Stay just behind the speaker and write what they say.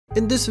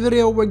In this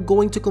video, we're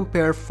going to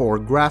compare 4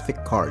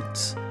 graphic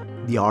cards: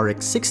 the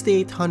RX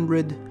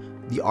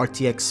 6800, the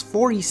RTX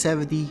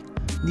 4070,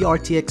 the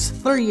RTX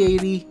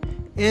 3080,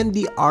 and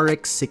the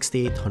RX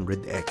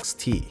 6800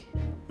 XT.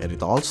 And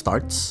it all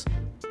starts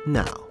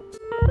now.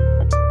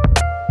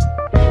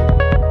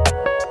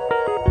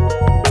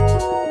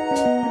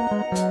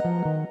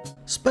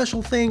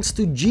 Special thanks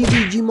to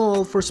GBG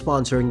Mall for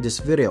sponsoring this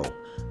video.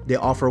 They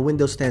offer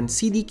Windows 10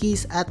 CD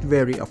keys at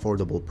very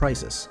affordable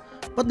prices.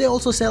 But they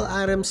also sell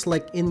items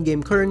like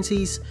in-game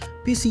currencies,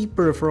 PC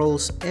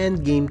peripherals,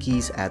 and game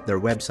keys at their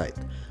website.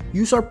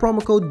 Use our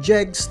promo code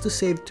JEGS to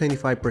save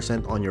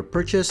 25% on your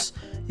purchase.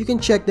 You can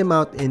check them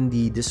out in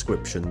the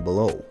description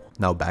below.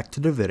 Now back to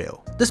the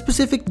video. The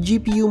specific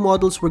GPU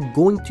models we're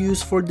going to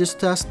use for this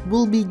test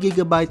will be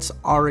Gigabyte's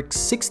RX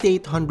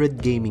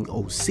 6800 Gaming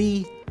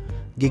OC,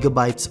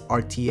 Gigabyte's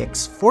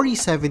RTX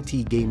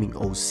 4070 Gaming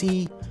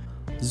OC,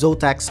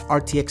 Zotac's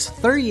RTX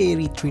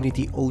 3080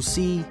 Trinity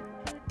OC,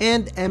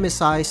 and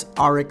MSI's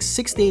RX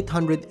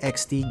 6800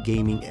 XT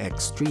Gaming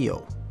X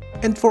Trio.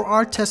 And for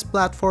our test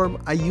platform,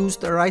 I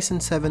used a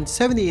Ryzen 7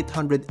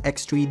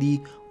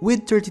 7800X3D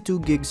with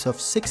 32 gigs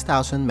of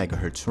 6000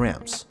 MHz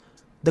RAMs.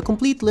 The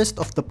complete list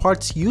of the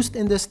parts used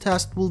in this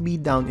test will be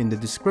down in the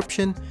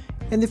description,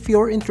 and if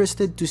you're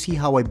interested to see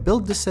how I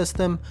build the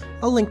system,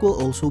 a link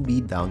will also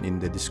be down in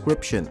the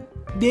description.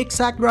 The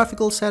exact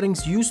graphical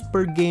settings used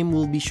per game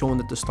will be shown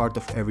at the start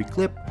of every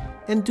clip,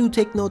 and do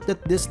take note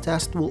that this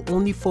test will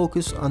only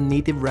focus on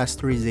native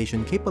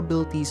rasterization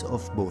capabilities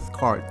of both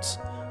cards.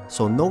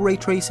 So no ray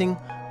tracing,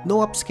 no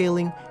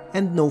upscaling,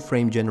 and no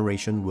frame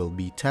generation will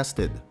be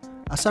tested.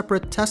 A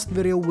separate test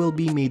video will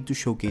be made to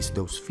showcase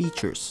those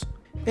features.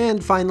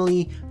 And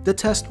finally, the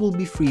test will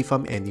be free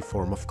from any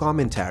form of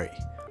commentary,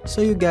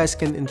 so you guys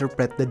can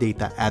interpret the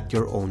data at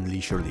your own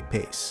leisurely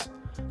pace.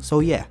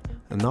 So yeah,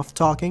 enough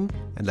talking,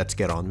 and let's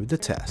get on with the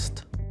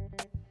test.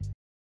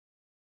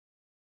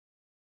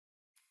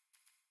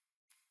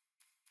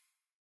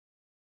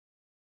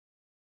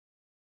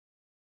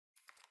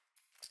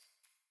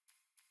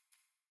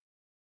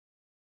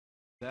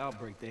 The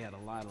outbreak, they had a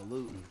lot of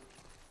looting.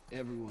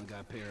 Everyone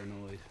got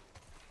paranoid.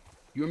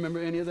 You remember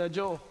any of that,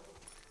 Joel?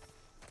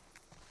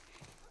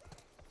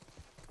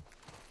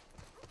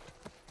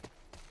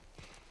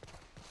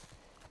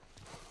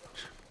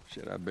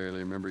 Shit, I barely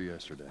remember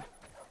yesterday.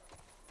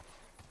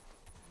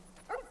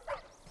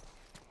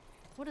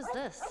 What is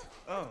this?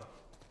 Oh,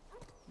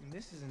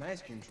 this is an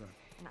ice cream truck.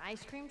 An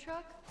ice cream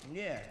truck?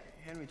 Yeah,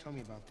 Henry told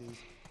me about these.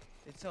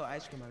 They sell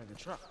ice cream out of the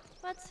truck.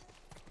 What?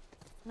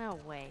 No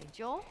way.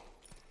 Joel?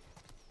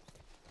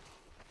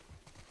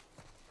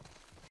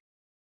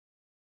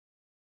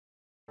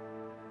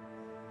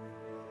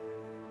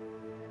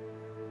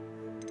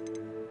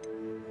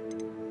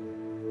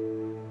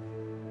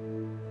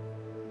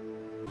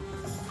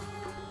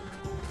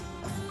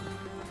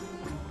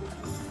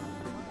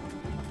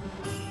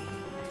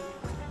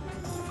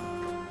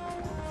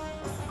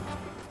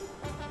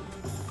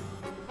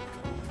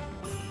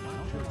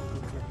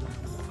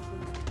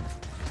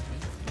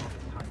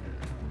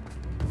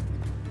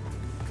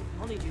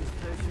 Honeydew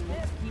potion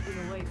wants to keep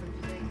him away from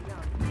today's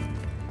gun.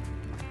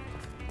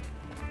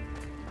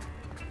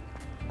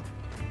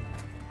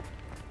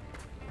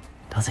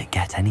 Does it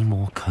get any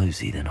more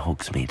cozy than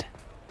Hogsmeade?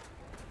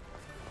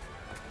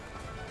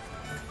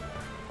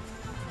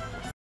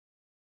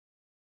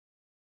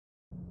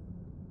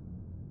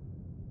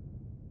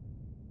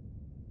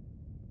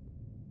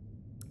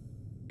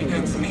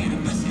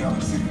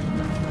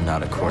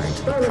 Not according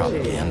to the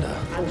propaganda.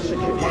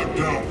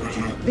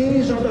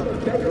 These are the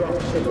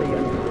bedrocks of the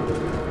empire.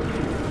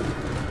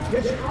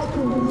 Yet how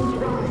can we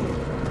thrive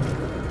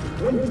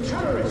when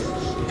terrorists...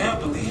 Can't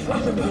believe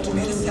I'm about to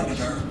meet a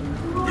senator.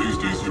 These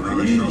days he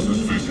really shows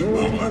his face in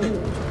public.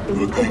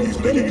 Good thing he's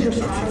making an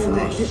exception for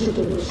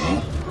us.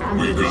 Huh?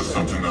 We've got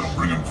something that'll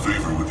bring him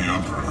favor with the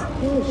Emperor.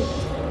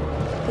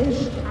 This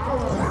is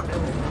our...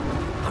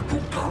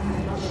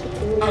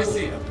 I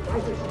see him.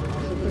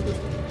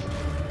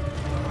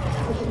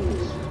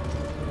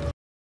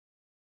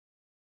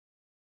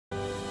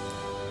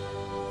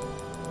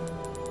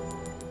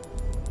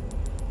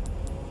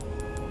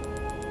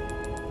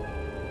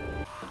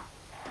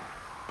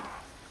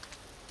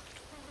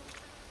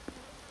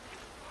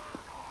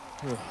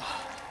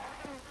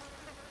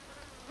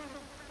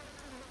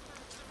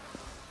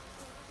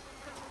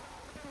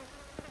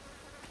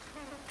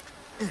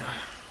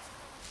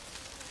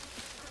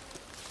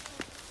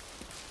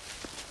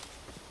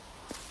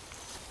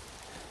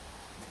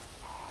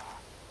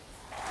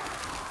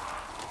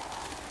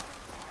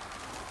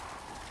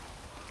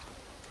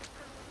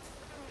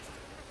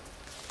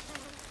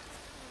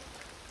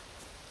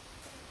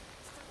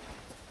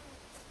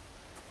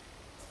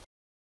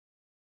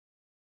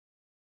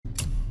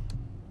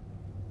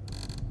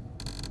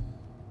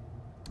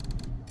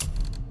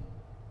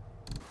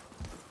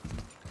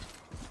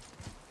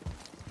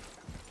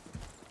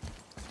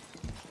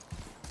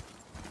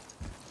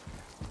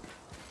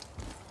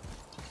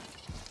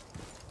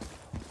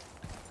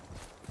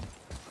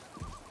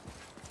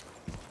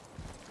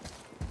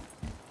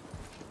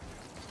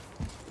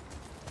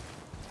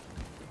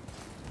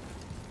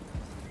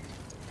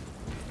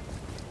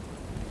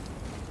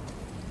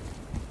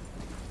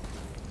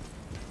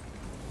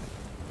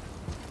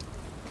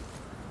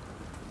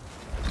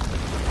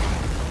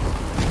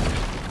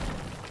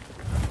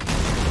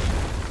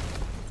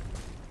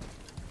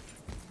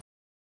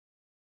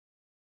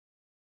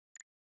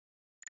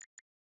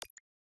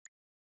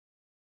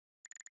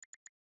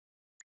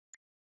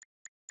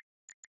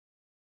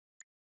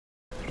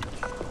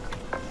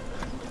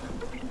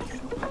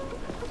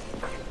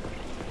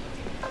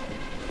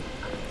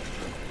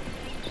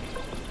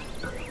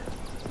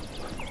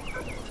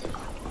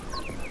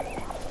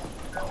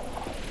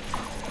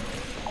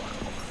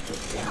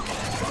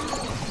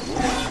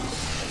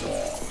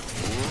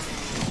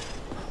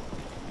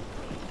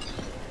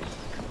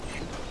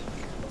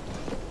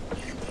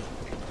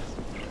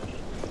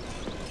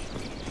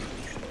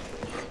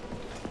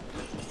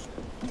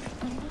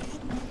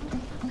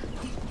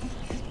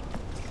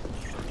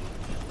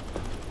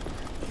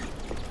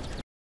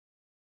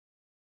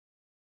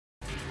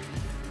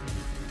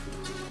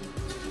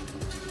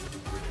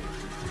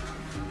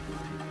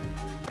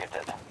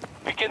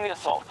 Begin the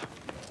assault.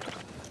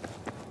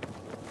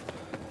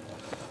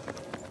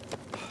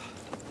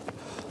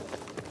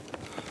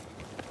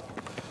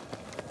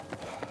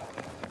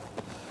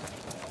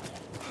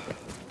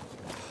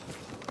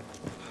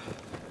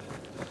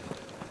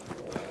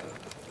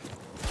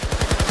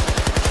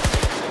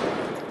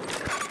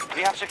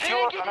 We have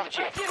secured an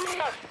objective.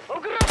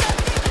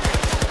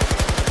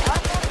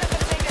 Platforms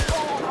have taken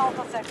control of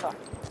Alpha Sector.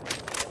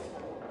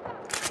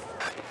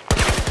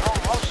 Control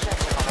most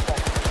sectors on the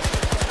back.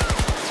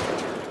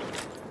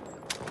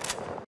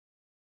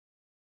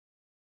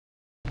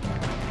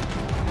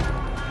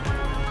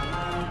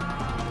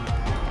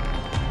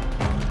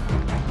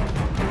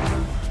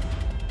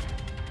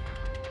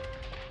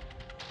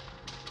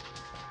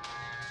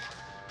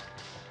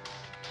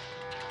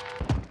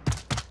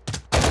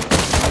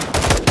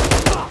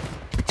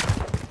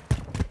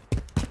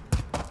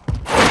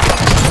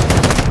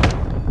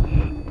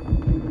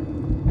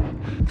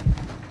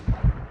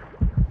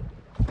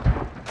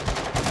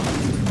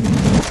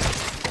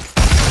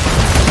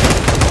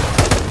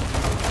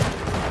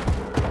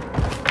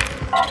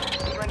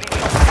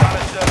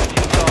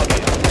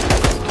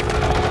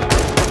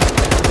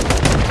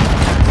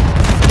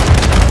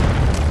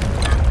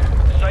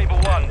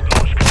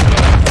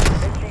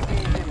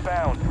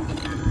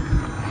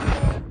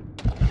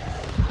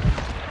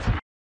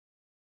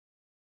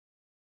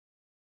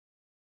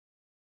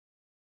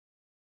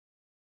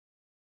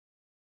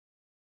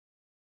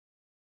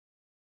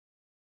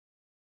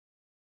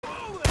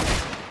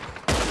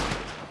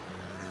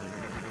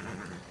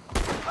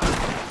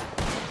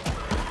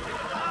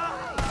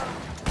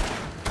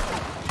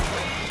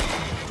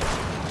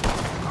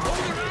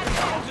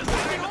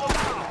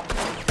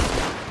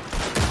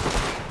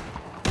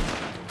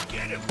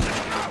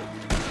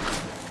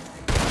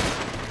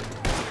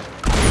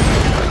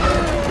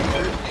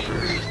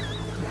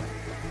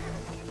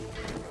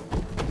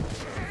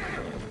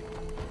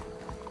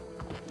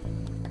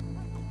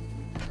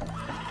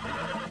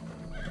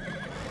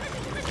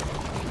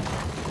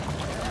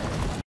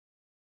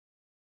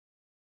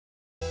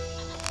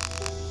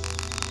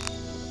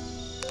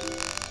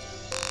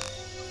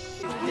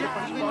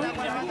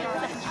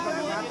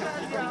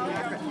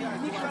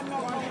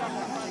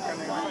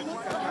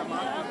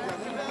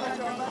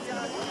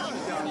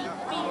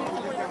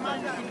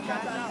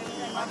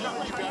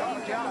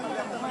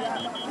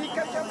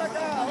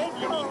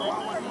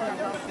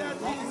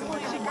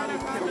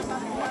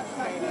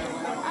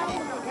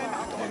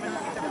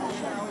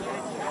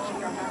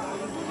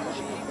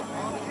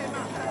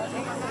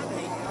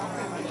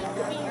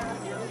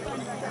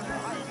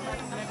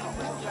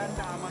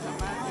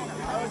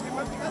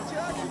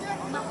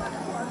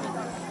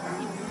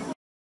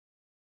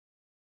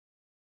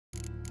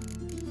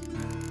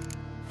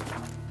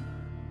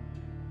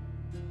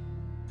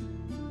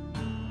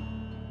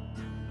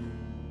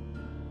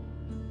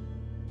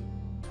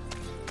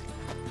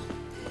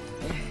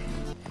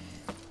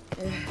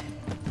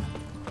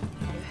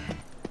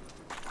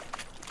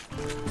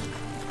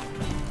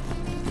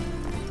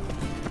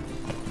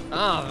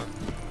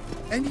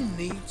 Any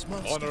needs,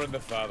 master? Honor in the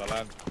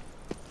fatherland.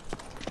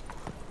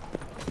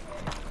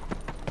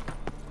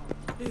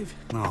 If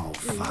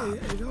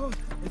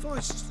I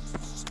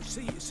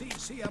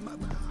see a man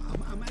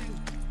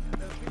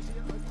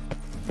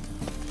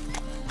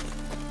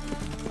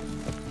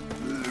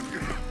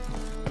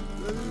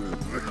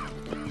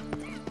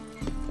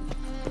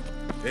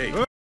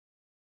Hey.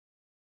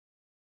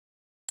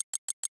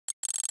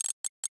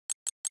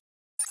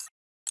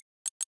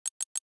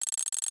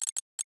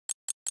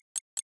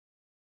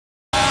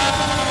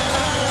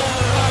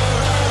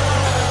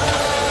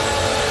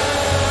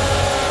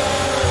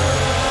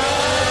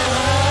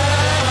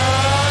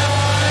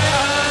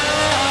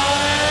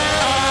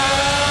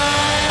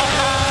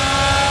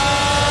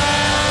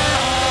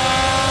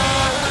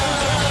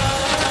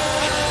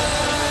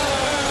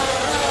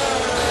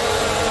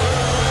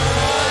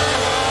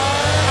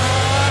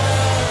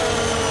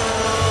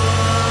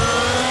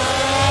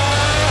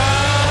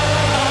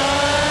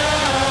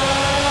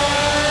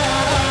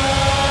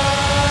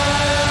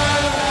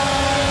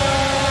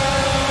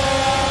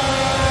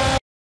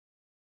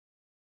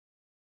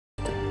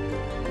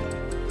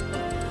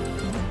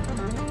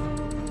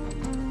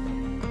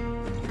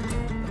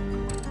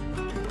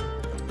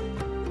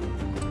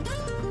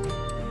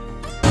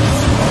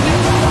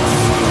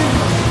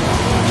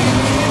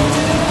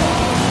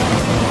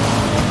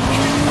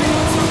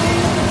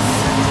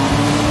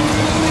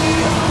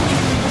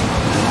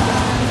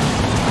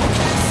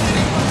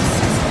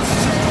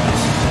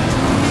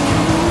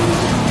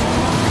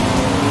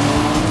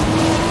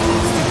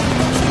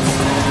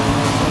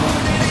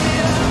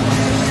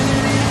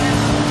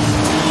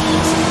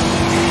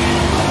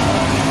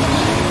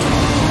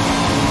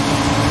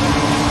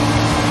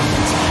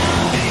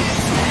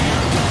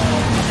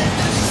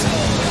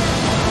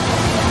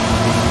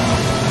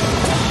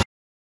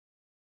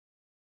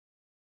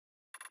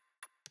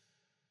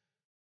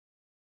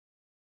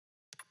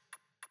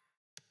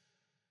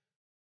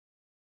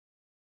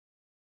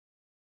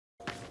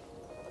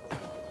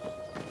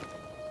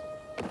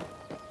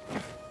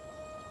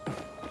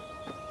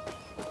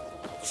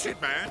 Shit,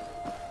 man.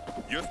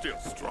 You're still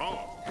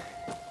strong.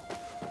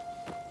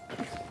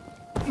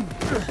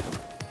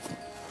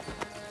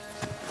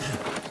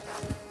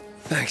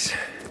 Thanks.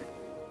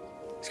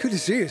 It's good to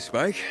see you,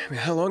 Spike. I mean,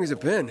 how long has it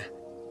been?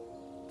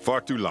 Far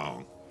too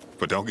long.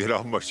 But don't get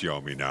all mushy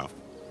on me now.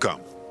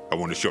 Come, I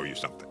want to show you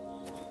something.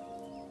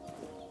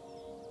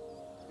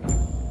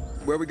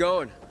 Where are we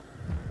going?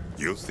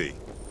 You'll see.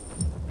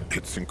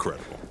 It's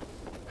incredible.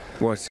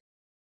 What's...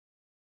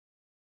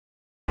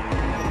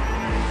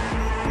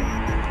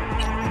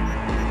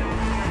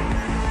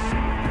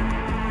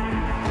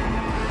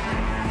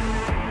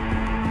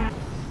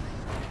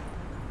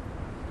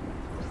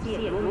 Si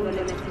el mundo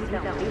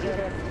necesita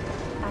unidades,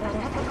 hará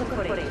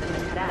por eso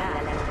vendrá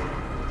a la luz.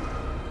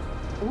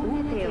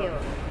 Únete hoy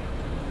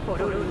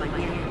por un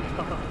mañana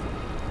mejor.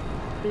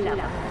 La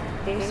paz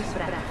es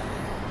brava.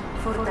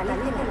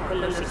 Fortalecela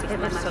con los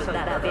sistemas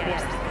soldado de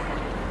África.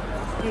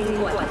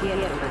 En cualquier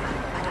lugar,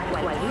 a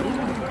cualquier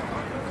momento.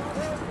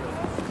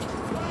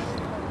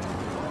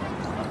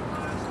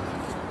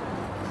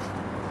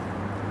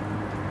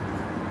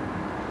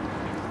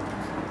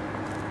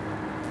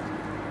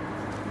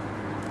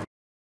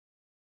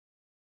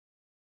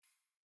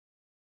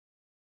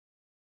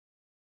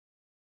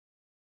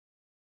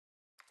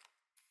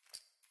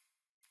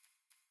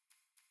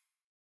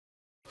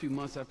 A few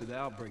months after the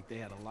outbreak, they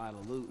had a lot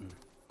of looting.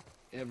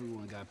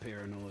 Everyone got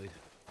paranoid.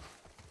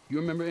 You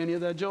remember any of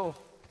that, Joel?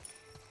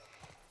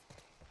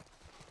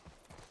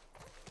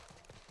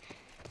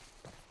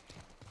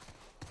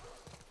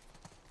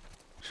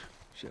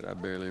 Shit, I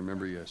barely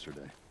remember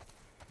yesterday.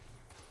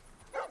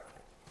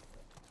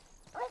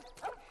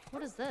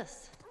 What is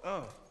this?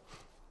 Oh,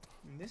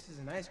 this is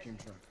an ice cream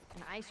truck.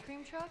 An ice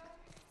cream truck?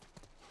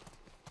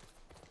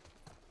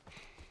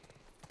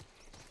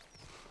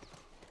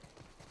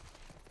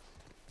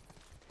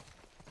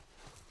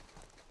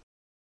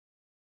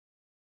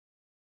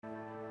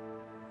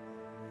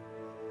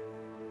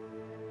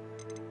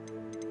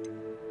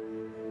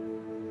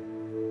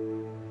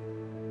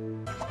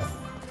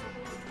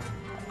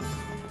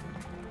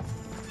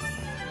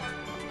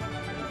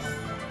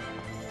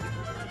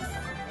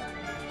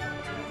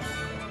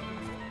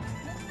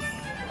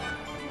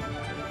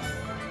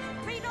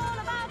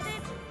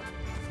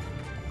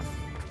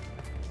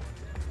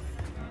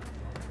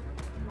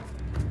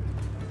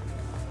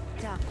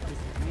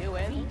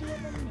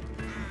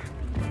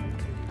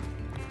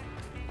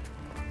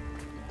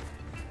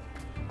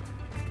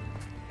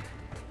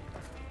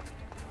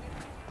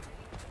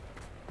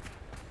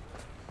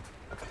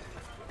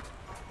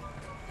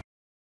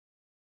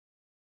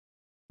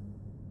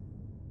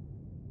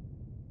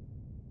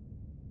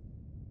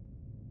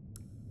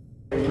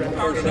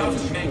 Hard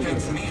enough to make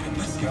ends meet in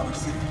this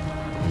galaxy.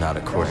 Not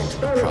according to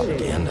the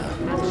propaganda.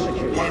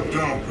 Pipe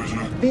down,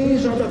 prisoner.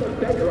 These are the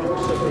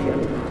bedrocks of the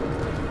Empire.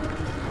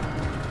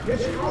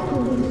 Yet how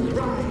can we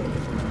thrive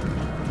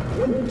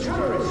when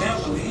terrorists...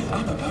 Naturally,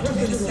 I'm about to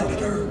meet a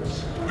senator.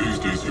 These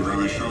days he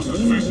rarely shows his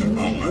face in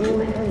public.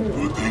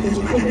 Good thing he's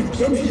making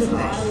exceptions for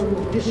us.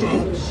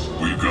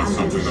 Well, we've got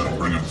something that'll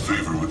bring him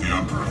favor with the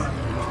Emperor.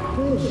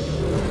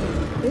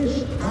 This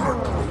is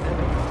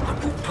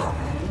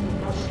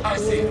I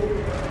see.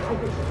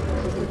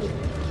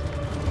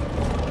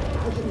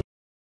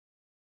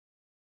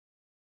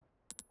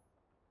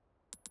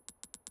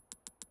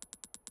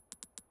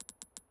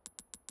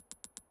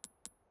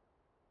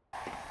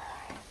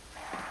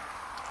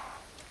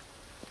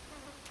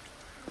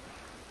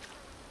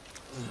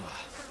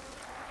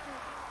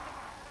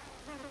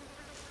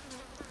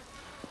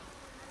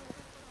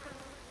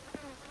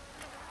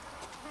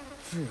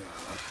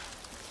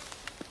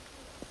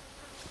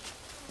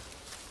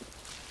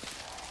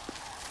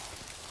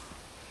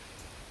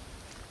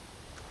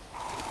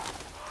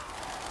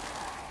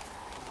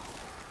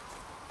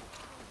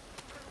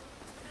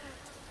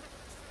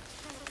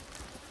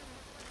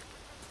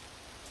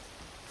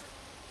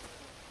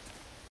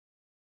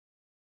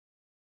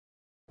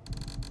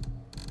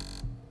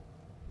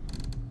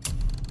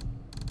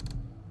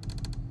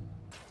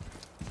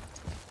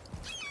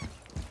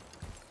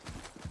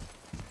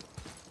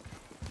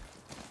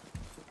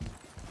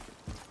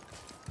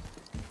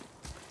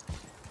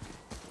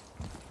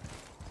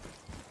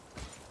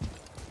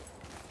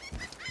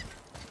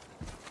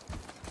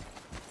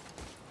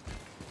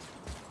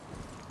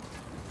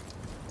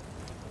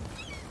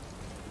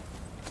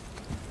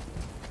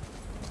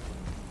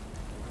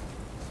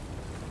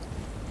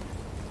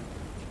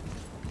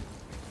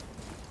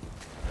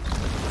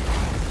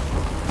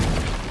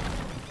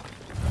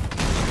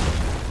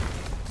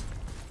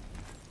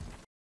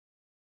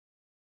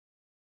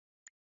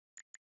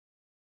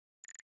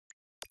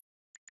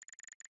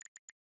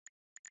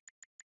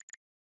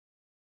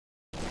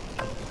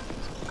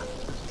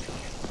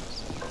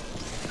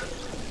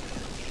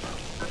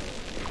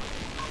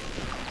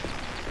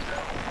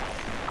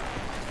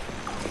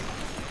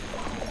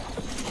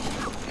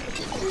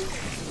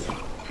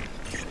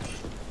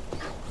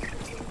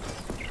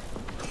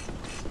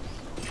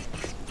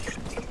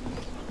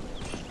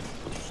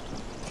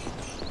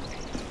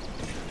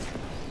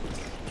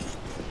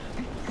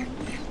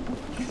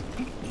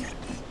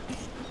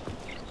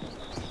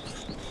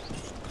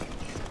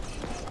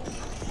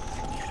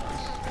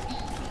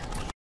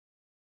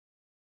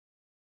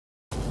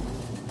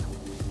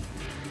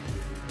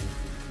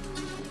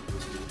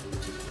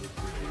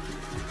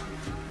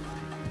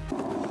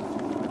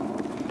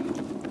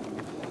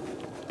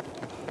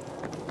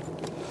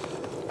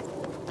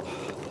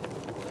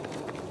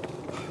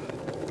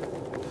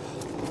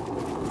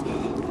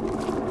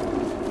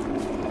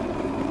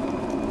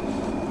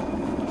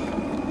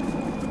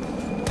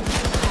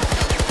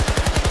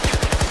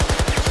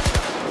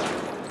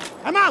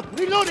 up!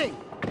 Reloading!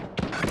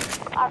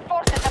 Our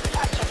forces have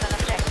captured an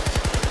objective.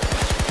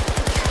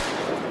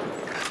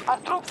 Our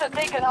troops have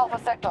taken Alpha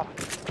Sector.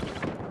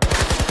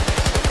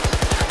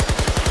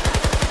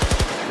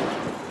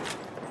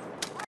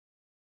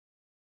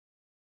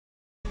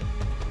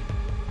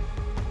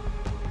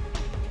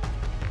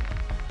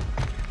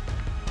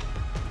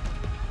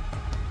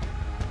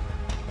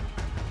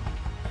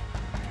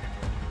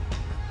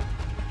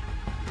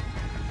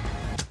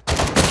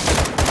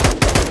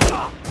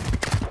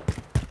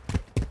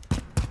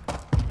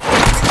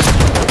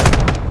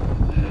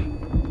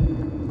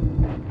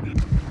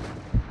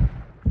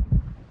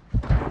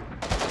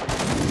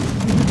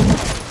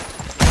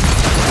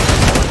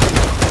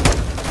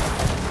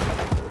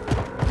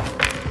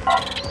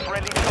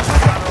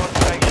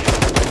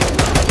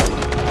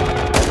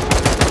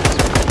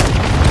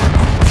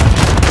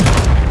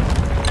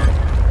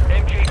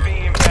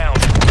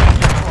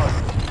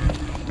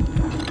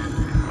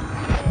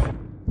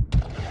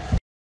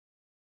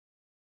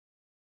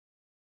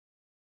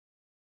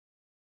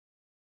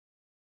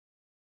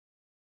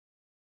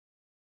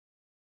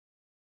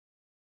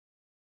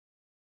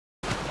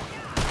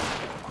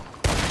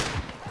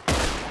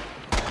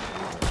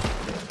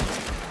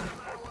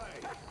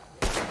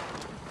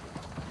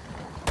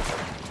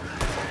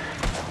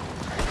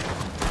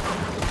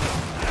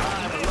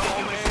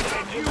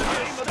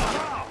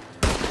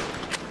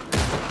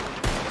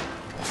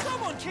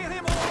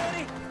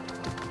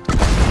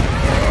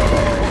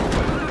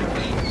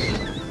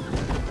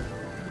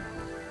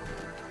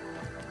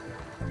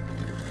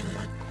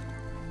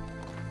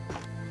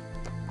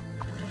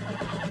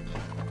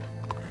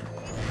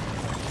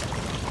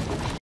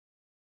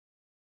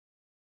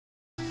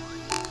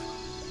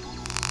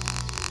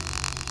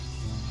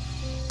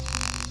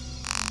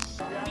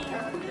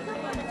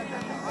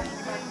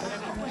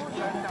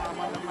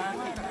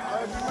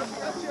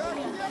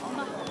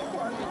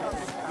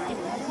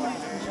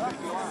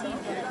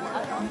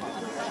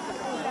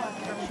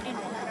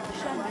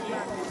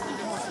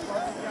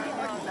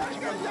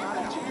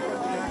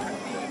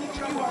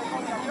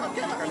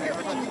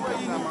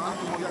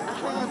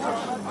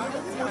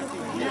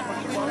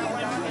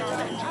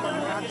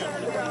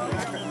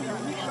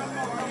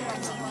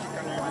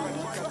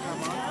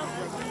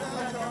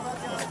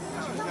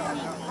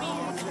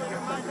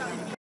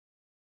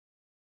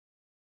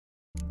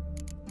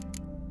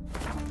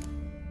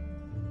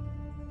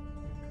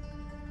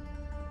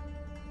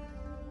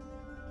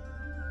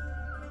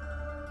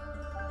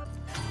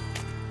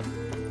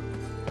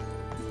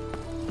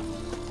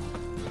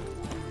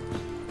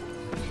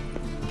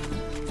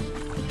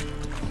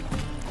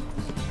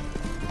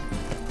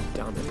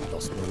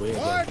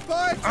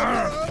 Buy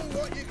tomorrow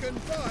what you can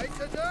buy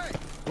today.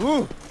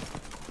 Ooh.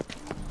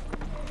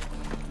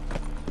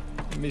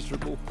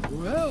 Miserable.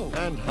 Well.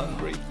 And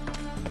hungry.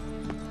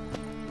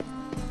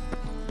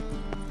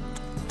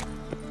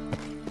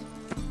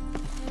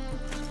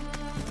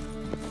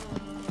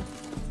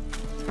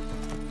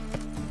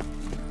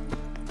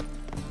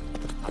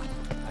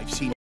 I've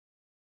seen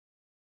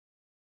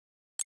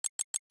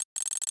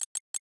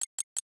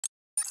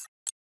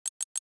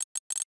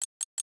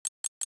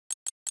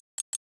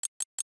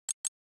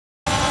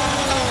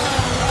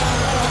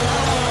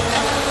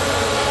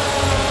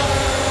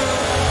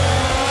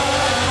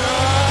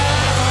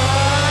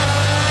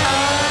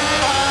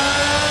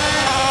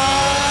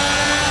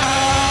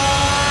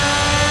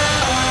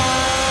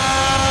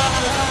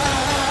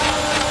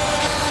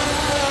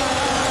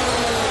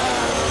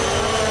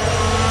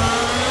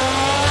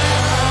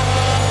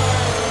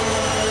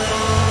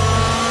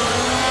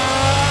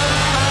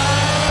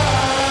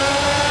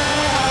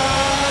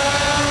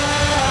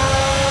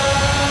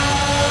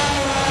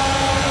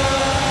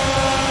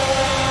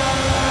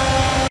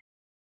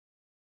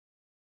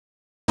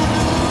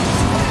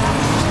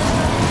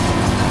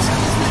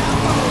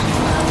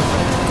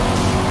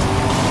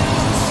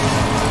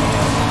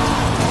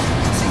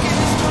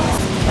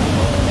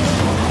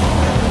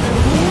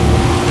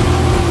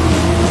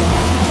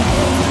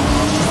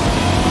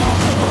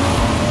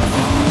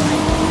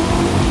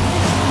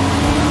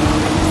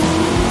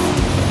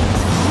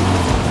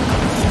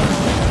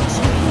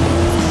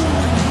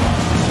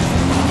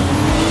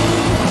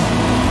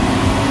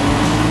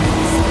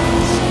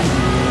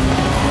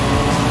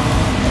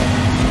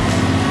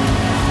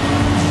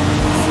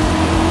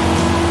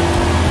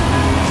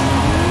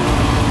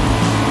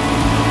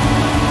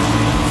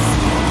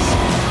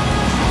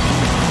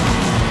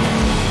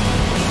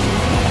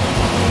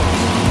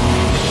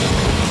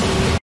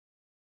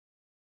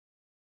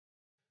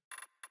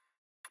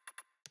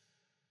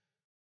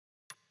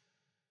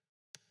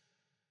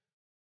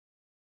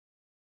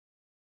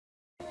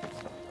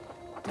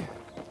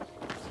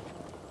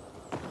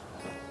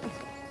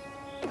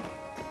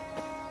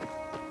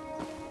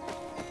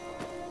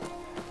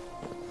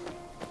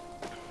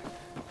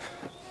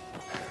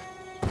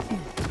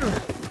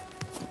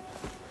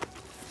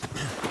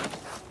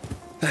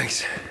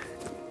Thanks.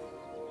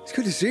 It's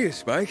good to see you,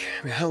 Spike.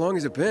 I mean, how long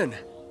has it been?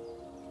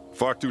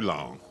 Far too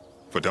long.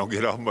 But don't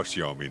get all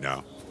mushy on me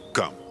now.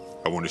 Come,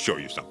 I want to show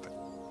you something.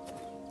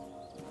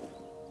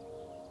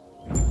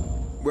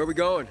 Where are we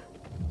going?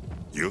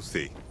 You'll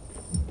see.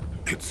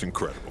 It's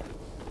incredible.